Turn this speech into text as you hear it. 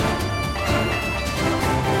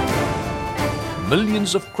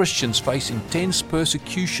millions of Christians face intense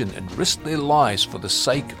persecution and risk their lives for the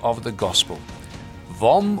sake of the gospel.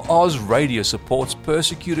 VOM Oz Radio supports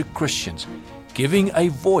persecuted Christians, giving a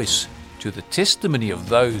voice to the testimony of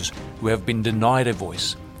those who have been denied a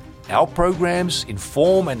voice. Our programs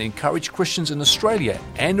inform and encourage Christians in Australia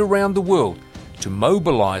and around the world to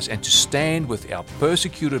mobilize and to stand with our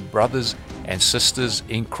persecuted brothers and sisters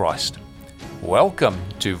in Christ. Welcome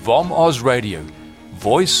to VOM Oz Radio,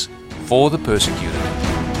 Voice for the Persecuted.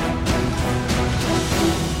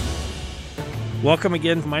 Welcome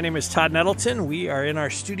again. My name is Todd Nettleton. We are in our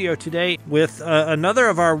studio today with another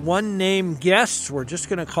of our one-name guests. We're just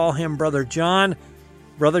going to call him Brother John.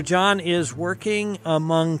 Brother John is working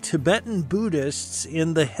among Tibetan Buddhists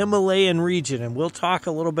in the Himalayan region, and we'll talk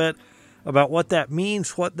a little bit about what that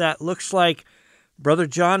means, what that looks like. Brother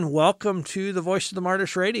John, welcome to the Voice of the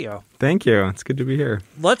Martyrs Radio. Thank you. It's good to be here.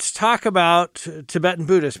 Let's talk about Tibetan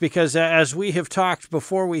Buddhists, because as we have talked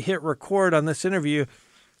before we hit record on this interview,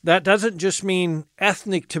 that doesn't just mean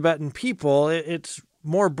ethnic Tibetan people. It's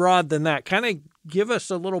more broad than that. Kind of give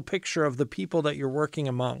us a little picture of the people that you're working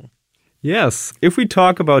among. Yes. If we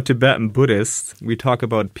talk about Tibetan Buddhists, we talk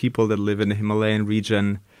about people that live in the Himalayan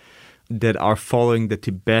region that are following the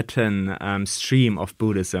Tibetan stream of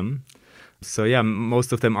Buddhism. So yeah,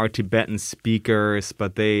 most of them are Tibetan speakers,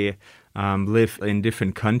 but they live in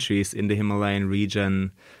different countries in the Himalayan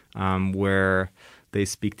region where they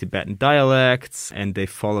speak Tibetan dialects and they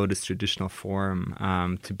follow this traditional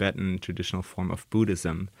form, Tibetan traditional form of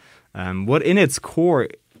Buddhism. What in its core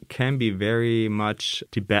can be very much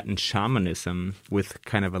Tibetan shamanism with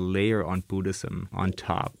kind of a layer on Buddhism on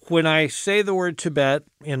top. When I say the word Tibet,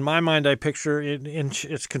 in my mind I picture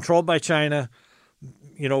it's controlled by China,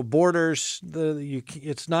 borders,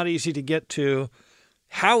 it's not easy to get to.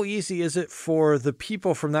 How easy is it for the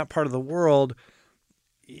people from that part of the world?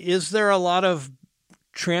 Is there a lot of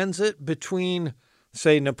transit between,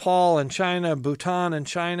 say, Nepal and China, Bhutan and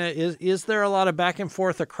China? Is there a lot of back and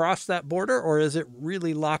forth across that border, or is it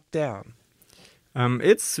really locked down?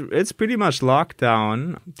 It's pretty much locked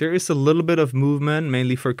down. There is a little bit of movement,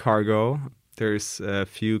 mainly for cargo. There's a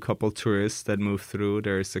couple tourists that move through.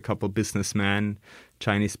 There's a couple businessmen,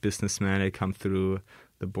 Chinese businessmen that come through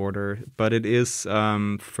the border. But it is,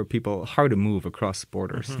 for people, hard to move across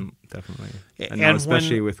borders, definitely. And now,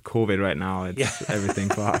 especially with COVID right now, it's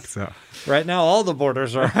everything's locked. So. Right now, all the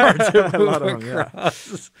borders are hard to move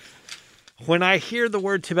across. Yeah. When I hear the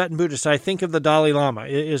word Tibetan Buddhist, I think of the Dalai Lama.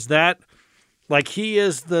 Is that, like, he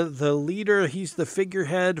is the leader, he's the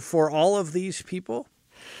figurehead for all of these people?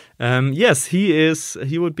 Yes, he is.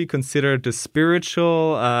 He would be considered the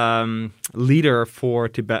spiritual leader for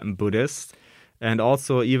Tibetan Buddhists. And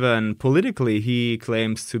also, even politically, he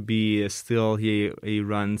claims to be he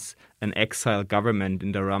runs an exile government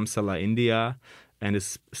in Dharamsala, India, and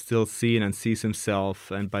is still seen and sees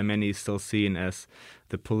himself, and by many still seen as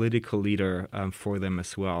the political leader for them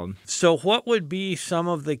as well. So what would be some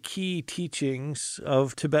of the key teachings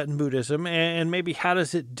of Tibetan Buddhism, and maybe how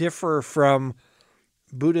does it differ from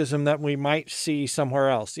Buddhism that we might see somewhere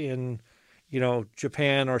else in,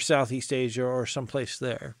 Japan or Southeast Asia or someplace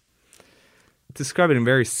there? Describe it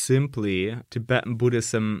very simply, Tibetan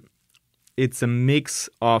Buddhism, it's a mix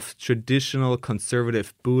of traditional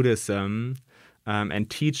conservative Buddhism and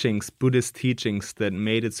Buddhist teachings that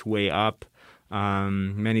made its way up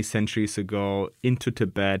many centuries ago into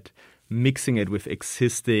Tibet, mixing it with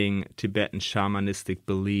existing Tibetan shamanistic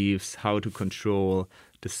beliefs, how to control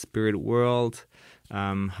the spirit world,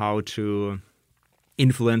 how to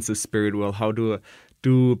influence the spirit world, how to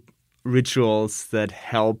do rituals that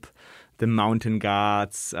help the mountain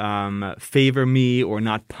gods favor me or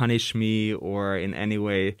not punish me or in any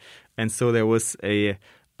way. And so there was a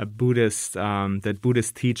Buddhist, that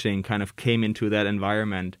Buddhist teaching kind of came into that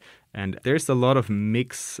environment. And there's a lot of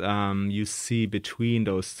mix you see between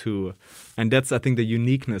those two. And that's, I think, the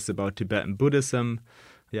uniqueness about Tibetan Buddhism.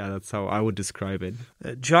 Yeah, that's how I would describe it.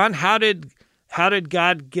 John, how did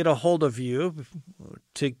God get a hold of you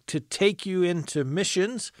to take you into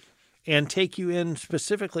missions and take you in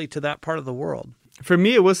specifically to that part of the world? For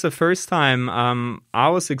me, it was the first time I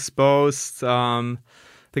was exposed. I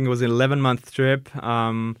think it was an 11-month trip.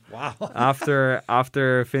 Wow!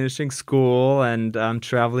 after finishing school and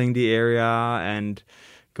traveling the area and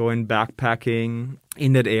going backpacking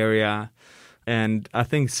in that area, and I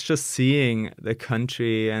think it's just seeing the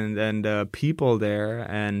country and the people there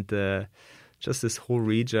and just this whole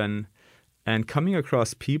region. And coming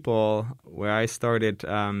across people where I started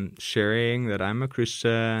sharing that I'm a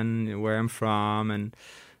Christian, where I'm from,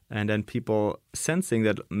 and then people sensing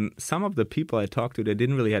that some of the people I talked to, they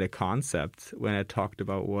didn't really have a concept when I talked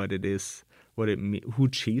about what it is who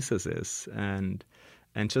Jesus is, and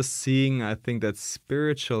just seeing, I think, that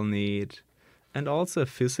spiritual need and also a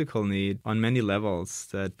physical need on many levels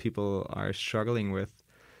that people are struggling with,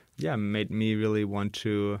 made me really want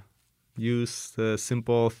to use the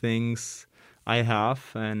simple things I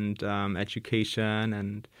have and education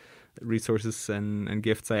and resources and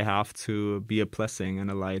gifts I have to be a blessing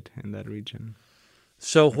and a light in that region.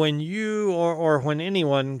 So when you or when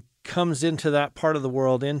anyone comes into that part of the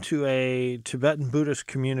world, into a Tibetan Buddhist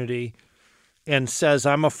community and says,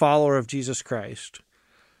 I'm a follower of Jesus Christ,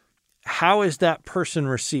 how is that person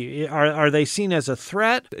received? Are they seen as a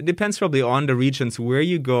threat? It depends probably on the regions where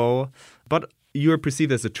you go, but you're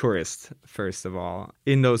perceived as a tourist, first of all.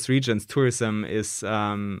 In those regions, tourism is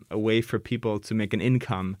a way for people to make an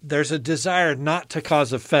income. There's a desire not to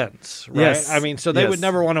cause offense, right? Yes. I mean, so they would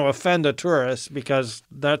never want to offend a tourist because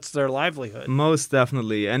that's their livelihood. Most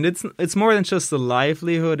definitely. And it's more than just a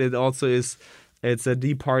livelihood. It also is, it's a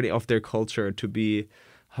deep part of their culture to be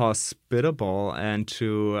hospitable and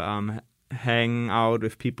to hang out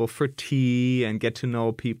with people for tea and get to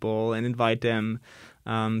know people and invite them.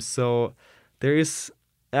 So there is,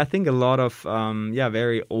 I think, a lot of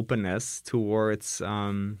very openness towards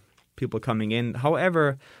people coming in.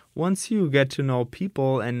 However, once you get to know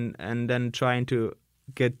people and then trying to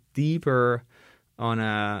get deeper on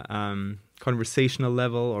a conversational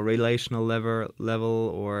level or relational level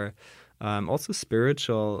or also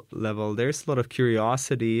spiritual level, there's a lot of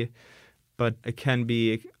curiosity, but it can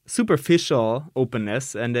be superficial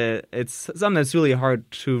openness, and it's sometimes really hard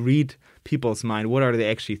to read people's mind. What are they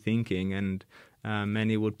actually thinking? And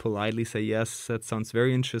many would politely say, yes, that sounds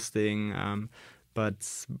very interesting, but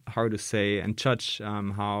it's hard to say and judge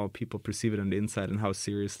how people perceive it on the inside and how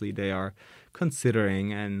seriously they are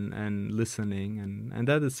considering and listening. And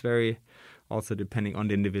that is very also depending on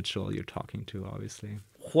the individual you're talking to, obviously.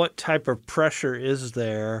 What type of pressure is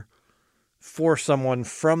there for someone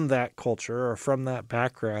from that culture or from that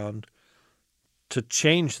background to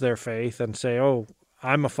change their faith and say, oh,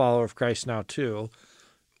 I'm a follower of Christ now too?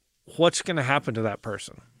 What's going to happen to that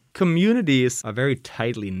person? Communities are very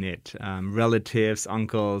tightly knit. Relatives,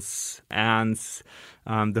 uncles, aunts,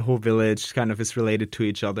 the whole village kind of is related to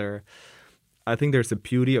each other. I think there's a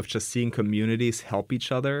beauty of just seeing communities help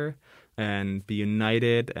each other and be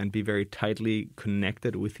united and be very tightly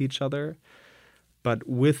connected with each other. But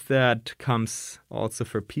with that comes also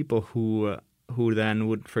for people who then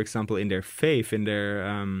would, for example, in their faith, in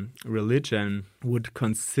their religion, would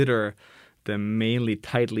consider the mainly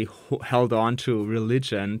tightly held on to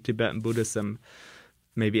religion, Tibetan Buddhism,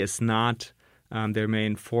 maybe as not their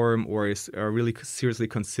main form, or are really seriously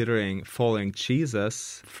considering following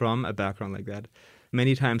Jesus from a background like that.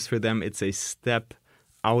 Many times for them, it's a step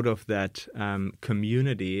out of that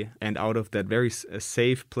community and out of that very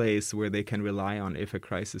safe place where they can rely on if a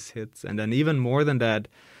crisis hits. And then even more than that,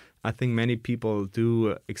 I think many people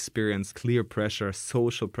do experience clear pressure,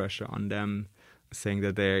 social pressure on them, saying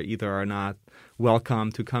that they either are not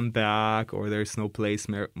welcome to come back or there's no place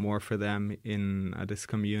more for them in this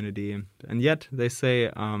community. And yet they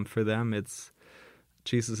say for them it's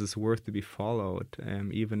Jesus is worth to be followed,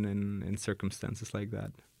 even in circumstances like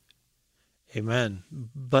that. Amen.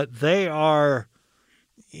 But they are,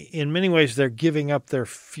 in many ways, they're giving up their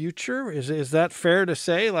future. Is that fair to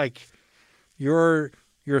say? Like your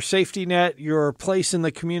safety net, your place in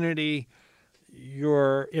the community,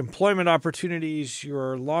 your employment opportunities,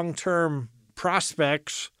 your long-term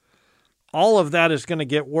prospects, all of that is going to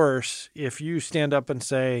get worse if you stand up and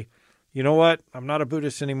say, you know what, I'm not a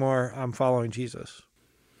Buddhist anymore, I'm following Jesus.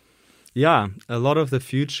 Yeah, a lot of the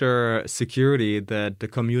future security that the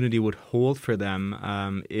community would hold for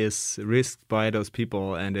them is risked by those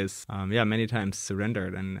people and is, many times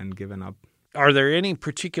surrendered and given up. Are there any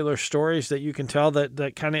particular stories that you can tell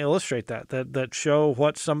that kind of illustrate that show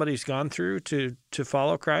what somebody's gone through to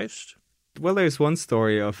follow Christ? Well, there's one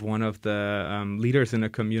story of one of the leaders in a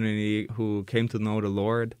community who came to know the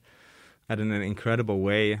Lord in an incredible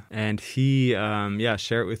way. And he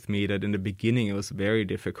shared with me that in the beginning it was very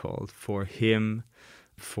difficult for him,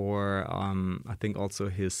 for I think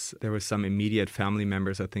also there were some immediate family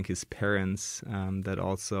members, I think his parents, that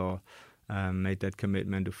also made that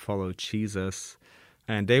commitment to follow Jesus.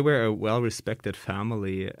 And they were a well-respected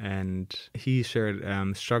family, and he shared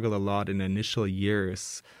struggled a lot in the initial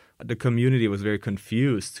years. The community was very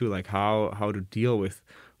confused too, like how to deal with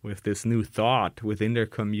this new thought within their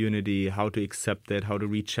community, how to accept it, how to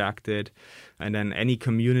reject it. And then any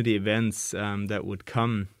community events that would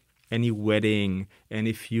come, any wedding,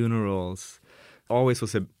 any funerals, always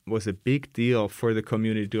was a big deal for the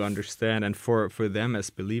community to understand, and for them as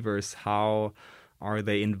believers, how are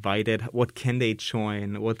they invited? What can they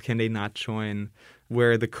join? What can they not join?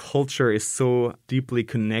 Where the culture is so deeply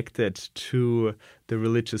connected to the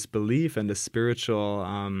religious belief and the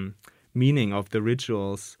spiritual meaning of the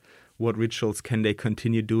rituals. What rituals can they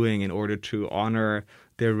continue doing in order to honor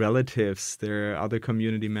their relatives, their other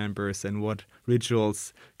community members, and what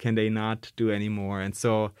rituals can they not do anymore? And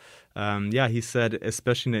so, he said,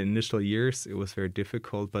 especially in the initial years, it was very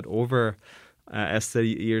difficult. But as the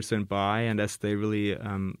years went by and as they really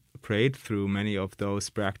prayed through many of those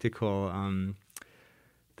practical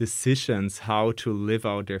decisions, how to live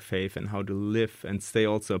out their faith and how to live and stay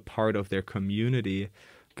also a part of their community,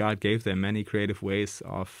 God gave them many creative ways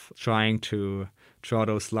of trying to draw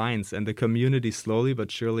those lines. And the community slowly but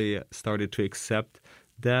surely started to accept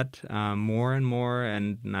that more and more.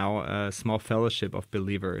 And now a small fellowship of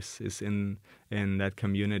believers is in that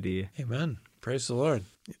community. Amen. Praise the Lord.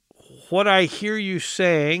 What I hear you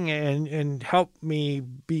saying, and help me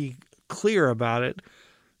be clear about it,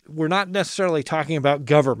 we're not necessarily talking about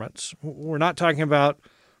governments. We're not talking about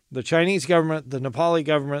the Chinese government, the Nepali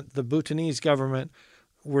government, the Bhutanese government.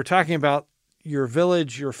 We're talking about your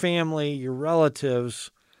village, your family, your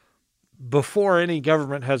relatives, before any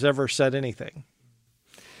government has ever said anything.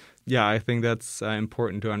 Yeah, I think that's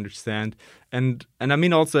important to understand. And I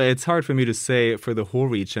mean, also, it's hard for me to say for the whole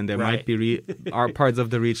region. There might be are parts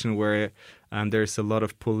of the region where there's a lot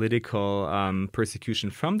of political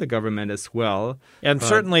persecution from the government as well. And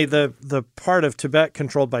certainly the part of Tibet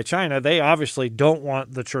controlled by China, they obviously don't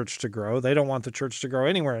want the church to grow. They don't want the church to grow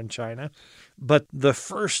anywhere in China. But the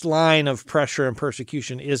first line of pressure and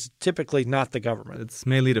persecution is typically not the government. It's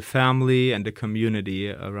mainly the family and the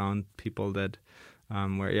community around people that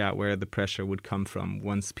where the pressure would come from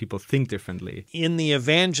once people think differently. In the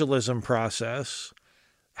evangelism process,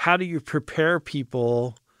 how do you prepare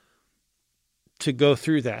people to go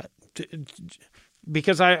through that?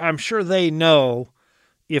 Because I'm sure they know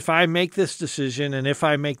if I make this decision and if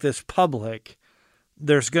I make this public,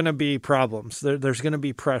 there's going to be problems. There's going to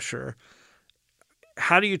be pressure.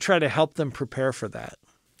 How do you try to help them prepare for that?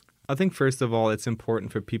 I think, first of all, it's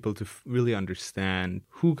important for people to really understand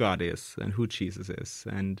who God is and who Jesus is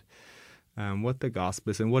and what the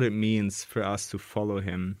gospel is and what it means for us to follow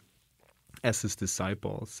him as his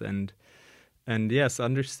disciples. And yes,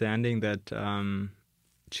 understanding that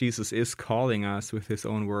Jesus is calling us with his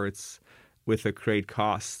own words with a great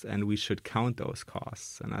cost, and we should count those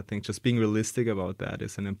costs. And I think just being realistic about that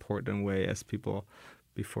is an important way as people,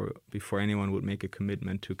 before anyone would make a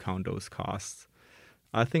commitment, to count those costs.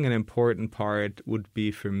 I think an important part would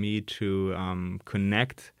be for me to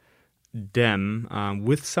connect them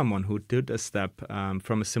with someone who did a step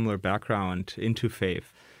from a similar background into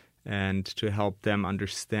faith, and to help them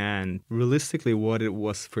understand realistically what it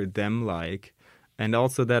was for them like. And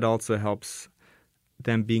also that also helps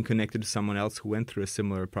them being connected to someone else who went through a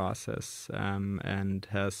similar process and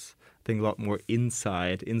has, I think, a lot more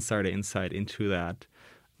insider insight into that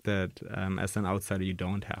as an outsider you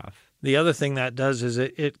don't have. The other thing that does is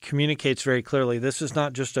it communicates very clearly. This is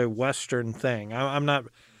not just a Western thing. I'm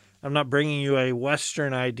not bringing you a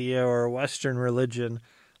Western idea or a Western religion.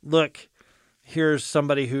 Look, here's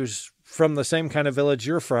somebody who's from the same kind of village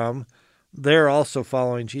you're from. They're also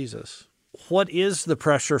following Jesus. What is the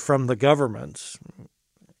pressure from the governments?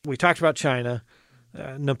 We talked about China.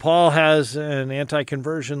 Nepal has an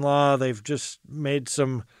anti-conversion law. They've just made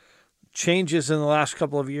some changes in the last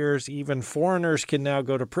couple of years. Even foreigners can now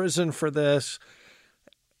go to prison for this.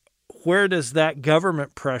 Where does that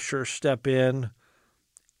government pressure step in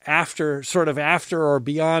after or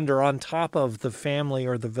beyond or on top of the family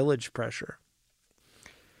or the village pressure?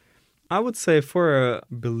 I would say for a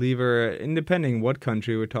believer, depending what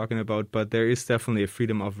country we're talking about, but there is definitely a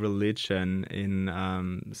freedom of religion in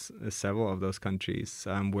several of those countries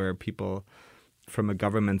where people, from a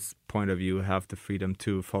government's point of view, have the freedom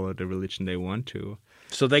to follow the religion they want to.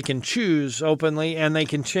 So they can choose openly and they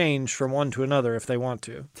can change from one to another if they want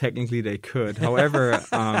to. Technically they could. However,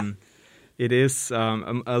 it is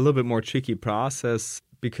a little bit more tricky process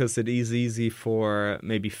because it is easy for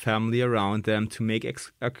maybe family around them to make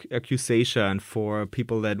accusation for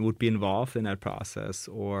people that would be involved in that process,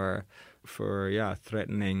 or for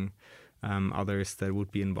threatening others that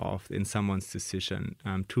would be involved in someone's decision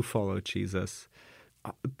to follow Jesus.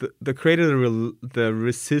 The greater the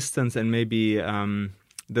resistance and maybe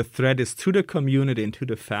the threat is to the community and to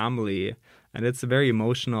the family, and it's a very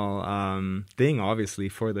emotional thing, obviously,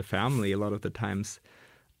 for the family a lot of the times.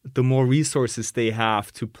 The more resources they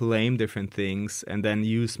have to blame different things and then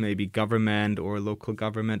use maybe government or local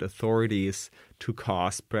government authorities to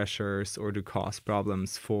cause pressures or to cause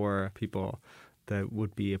problems for people, that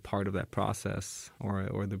would be a part of that process,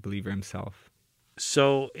 or the believer himself.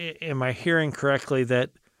 So am I hearing correctly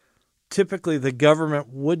that typically the government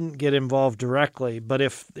wouldn't get involved directly, but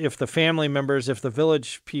if the family members, if the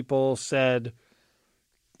village people said,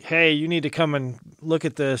 hey, you need to come and look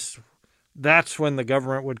at this, that's when the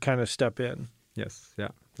government would kind of step in? Yes, yeah,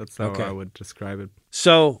 that's how I would describe it.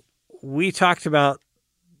 So we talked about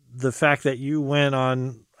the fact that you went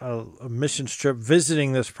on a missions trip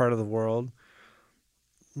visiting this part of the world.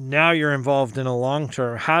 Now you're involved in a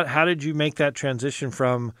long-term. How did you make that transition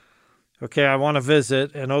from, okay, I want to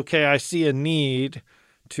visit, and okay, I see a need,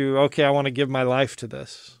 to, okay, I want to give my life to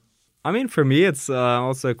this? I mean, for me, it's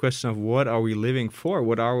also a question of what are we living for?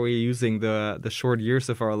 What are we using the short years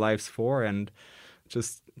of our lives for? And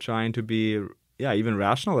just trying to be, even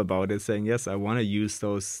rational about it, saying, yes, I want to use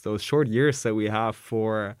those short years that we have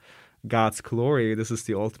for God's glory. This is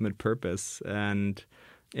the ultimate purpose. And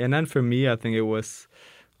then for me, I think it was,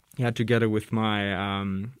 together with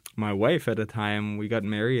my wife at the time, we got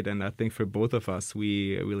married, and I think for both of us,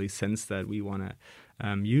 we really sensed that we want to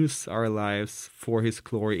use our lives for His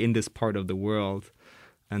glory in this part of the world.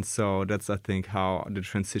 And so that's, I think, how the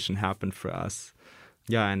transition happened for us.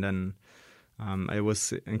 And then it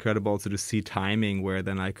was incredible also to see timing where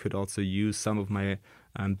then I could also use some of my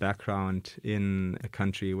background in a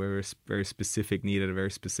country where a very specific need at a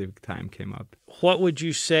very specific time came up. What would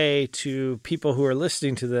you say to people who are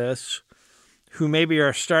listening to this who maybe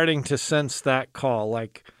are starting to sense that call?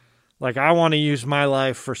 Like I want to use my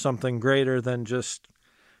life for something greater than just,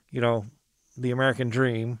 the American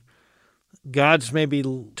dream. God's maybe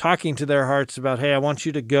talking to their hearts about, hey, I want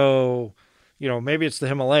you to go, maybe it's the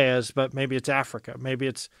Himalayas, but maybe it's Africa, maybe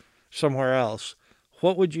it's somewhere else.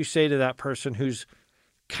 What would you say to that person who's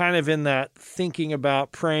kind of in that thinking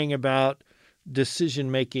about, praying about,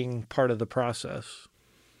 decision-making part of the process?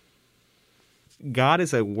 God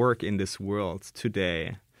is at work in this world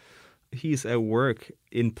today. He's at work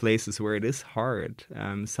in places where it is hard,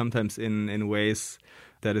 sometimes in ways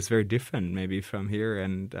that is very different maybe from here,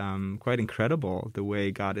 and quite incredible the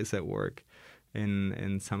way God is at work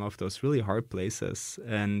in some of those really hard places.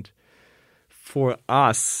 And for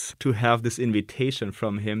us to have this invitation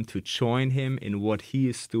from Him to join Him in what He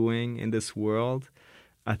is doing in this world,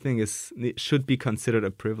 I think it should be considered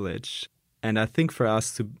a privilege. And I think for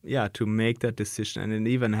us to make that decision and then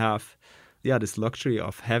even have this luxury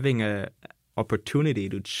of having a opportunity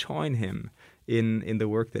to join Him in the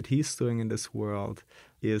work that He's doing in this world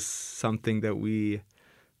is something that we,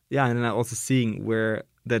 and then also seeing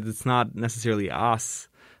that it's not necessarily us,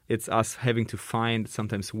 it's us having to find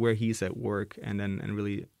sometimes where He's at work, and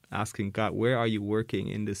really asking God, where are you working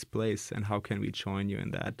in this place, and how can we join you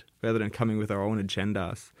in that, rather than coming with our own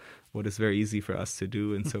agendas, what is very easy for us to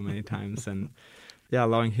do in so many times, and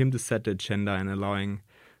allowing Him to set the agenda and allowing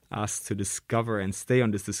us to discover and stay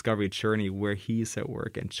on this discovery journey where He's at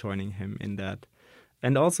work and joining Him in that.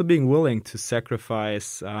 And also being willing to sacrifice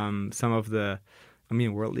some of the,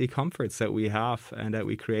 worldly comforts that we have and that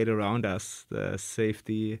we create around us, the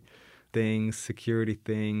safety things, security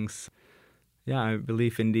things. I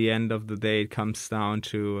believe in the end of the day, it comes down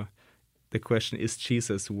to the question, is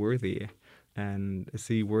Jesus worthy? And is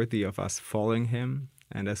He worthy of us following Him?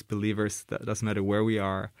 And as believers, that doesn't matter where we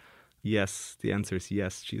are. Yes, the answer is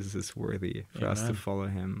yes, Jesus is worthy for us to follow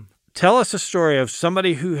Him. Tell us a story of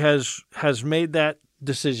somebody who has made that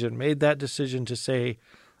decision to say,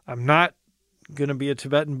 I'm not going to be a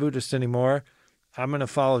Tibetan Buddhist anymore. I'm going to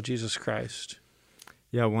follow Jesus Christ.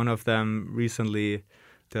 One of them recently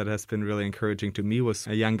that has been really encouraging to me was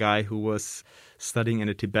a young guy who was studying in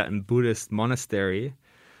a Tibetan Buddhist monastery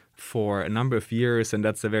for a number of years, and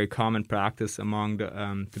that's a very common practice among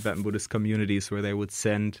the Tibetan Buddhist communities, where they would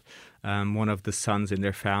send one of the sons in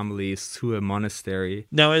their families to a monastery.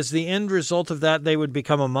 Now, as the end result of that, they would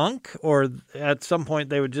become a monk, or at some point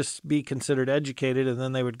they would just be considered educated and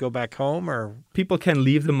then they would go back home? Or people can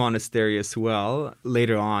leave the monastery as well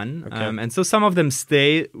later on. Okay. And so some of them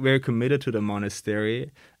stay very committed to the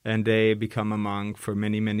monastery, and they become a monk for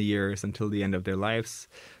many, many years until the end of their lives.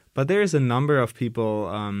 But there is a number of people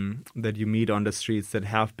that you meet on the streets that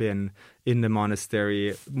have been in the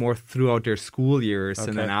monastery more throughout their school years,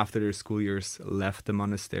 and then after their school years left the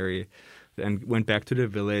monastery and went back to their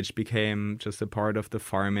village, became just a part of the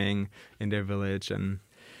farming in their village. And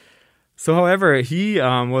so, however, he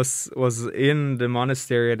was in the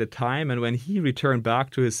monastery at the time, and when he returned back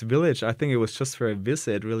to his village, I think it was just for a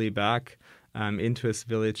visit, really back into his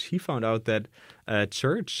village, he found out that a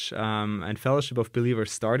church and fellowship of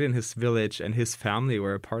believers started in his village, and his family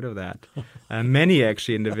were a part of that. Many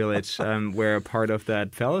actually in the village were a part of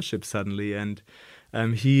that fellowship suddenly, and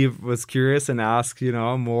he was curious and asked,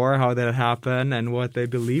 more how that happened and what they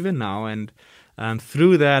believe in now. And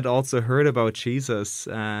through that, also heard about Jesus,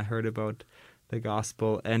 heard about the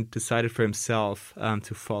gospel, and decided for himself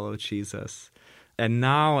to follow Jesus. And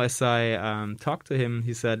now, as I talked to him,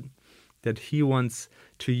 he said that he wants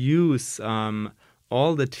to use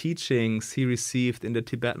all the teachings he received in the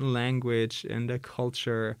Tibetan language, in the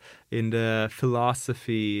culture, in the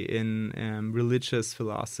philosophy, in religious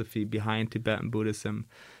philosophy behind Tibetan Buddhism,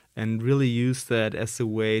 and really use that as a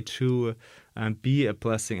way to be a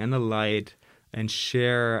blessing and a light and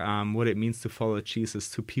share what it means to follow Jesus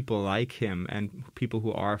to people like him and people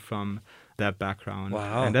who are from that background.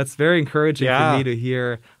 Wow. And that's very encouraging for me to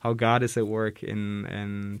hear how God is at work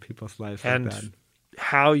in people's lives like that.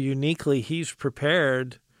 How uniquely he's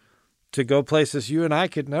prepared to go places you and I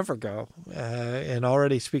could never go, and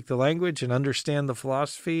already speak the language and understand the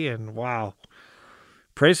philosophy. And wow,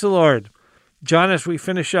 praise the Lord. John, as we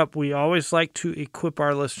finish up, we always like to equip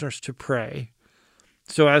our listeners to pray.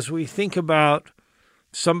 So as we think about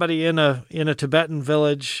somebody in a Tibetan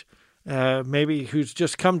village, maybe who's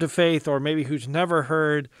just come to faith or maybe who's never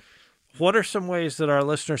heard, what are some ways that our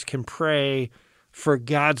listeners can pray for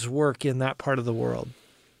God's work in that part of the world?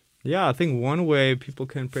 Yeah, I think one way people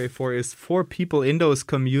can pray for is for people in those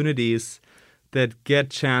communities that get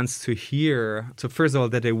chance to hear. So first of all,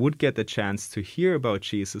 that they would get the chance to hear about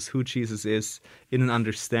Jesus, who Jesus is, in an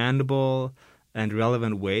understandable and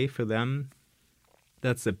relevant way for them.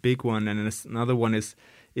 That's a big one. And another one is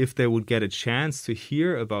if they would get a chance to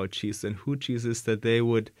hear about Jesus and who Jesus is, that they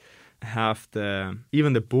would have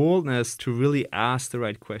even the boldness to really ask the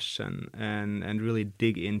right question and really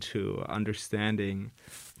dig into understanding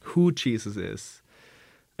who Jesus is.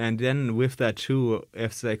 And then with that too,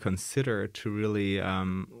 if they consider to really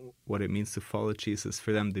what it means to follow Jesus,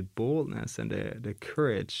 for them the boldness and the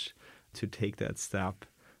courage to take that step,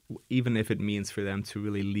 even if it means for them to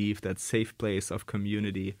really leave that safe place of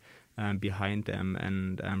community behind them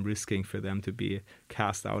and risking for them to be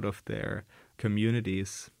cast out of their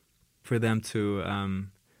communities, for them to,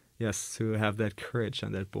 to have that courage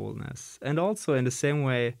and that boldness. And also in the same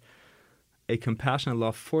way, a compassionate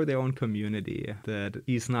love for their own community, that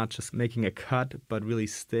he's not just making a cut, but really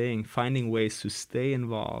finding ways to stay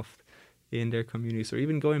involved in their communities, or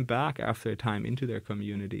even going back after a time into their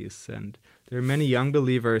communities. And there are many young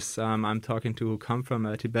believers I'm talking to who come from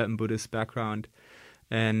a Tibetan Buddhist background.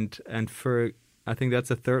 And I think that's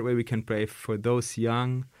a third way we can pray for those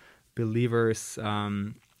young believers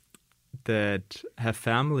that have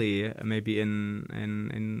family, maybe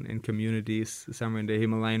in communities somewhere in the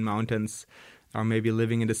Himalayan mountains, or maybe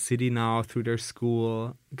living in the city now through their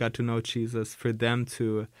school, got to know Jesus, for God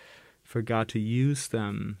to use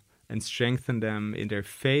them and strengthen them in their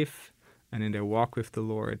faith and in their walk with the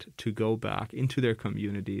Lord, to go back into their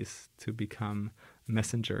communities, to become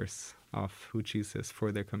messengers of who Jesus is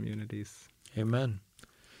for their communities. Amen.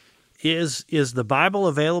 Is the Bible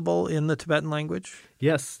available in the Tibetan language?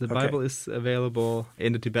 Yes, the Bible is available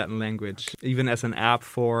in the Tibetan language, even as an app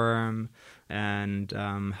form and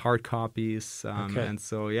hard copies. And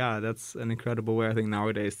so, that's an incredible way, I think,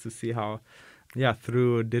 nowadays to see how,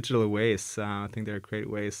 through digital ways, I think there are great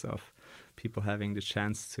ways of people having the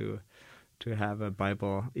chance to have a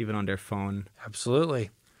Bible even on their phone. Absolutely.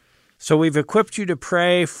 So we've equipped you to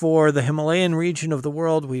pray for the Himalayan region of the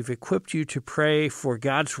world. We've equipped you to pray for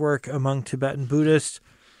God's work among Tibetan Buddhists.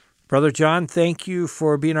 Brother John, thank you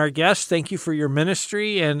for being our guest. Thank you for your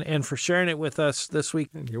ministry and for sharing it with us this week.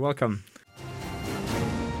 You're welcome.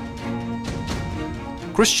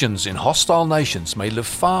 Christians in hostile nations may live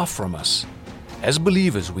far from us. As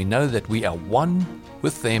believers, we know that we are one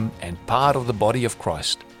with them and part of the body of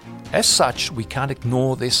Christ. As such, we can't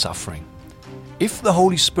ignore their suffering. If the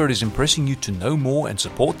Holy Spirit is impressing you to know more and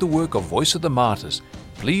support the work of Voice of the Martyrs,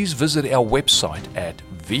 please visit our website at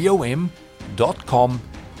vom.com.au.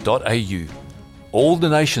 All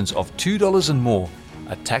donations of $2 and more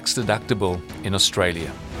are tax deductible in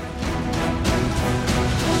Australia.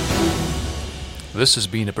 This has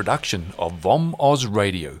been a production of VOM Oz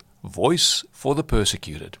Radio, Voice for the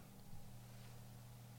Persecuted.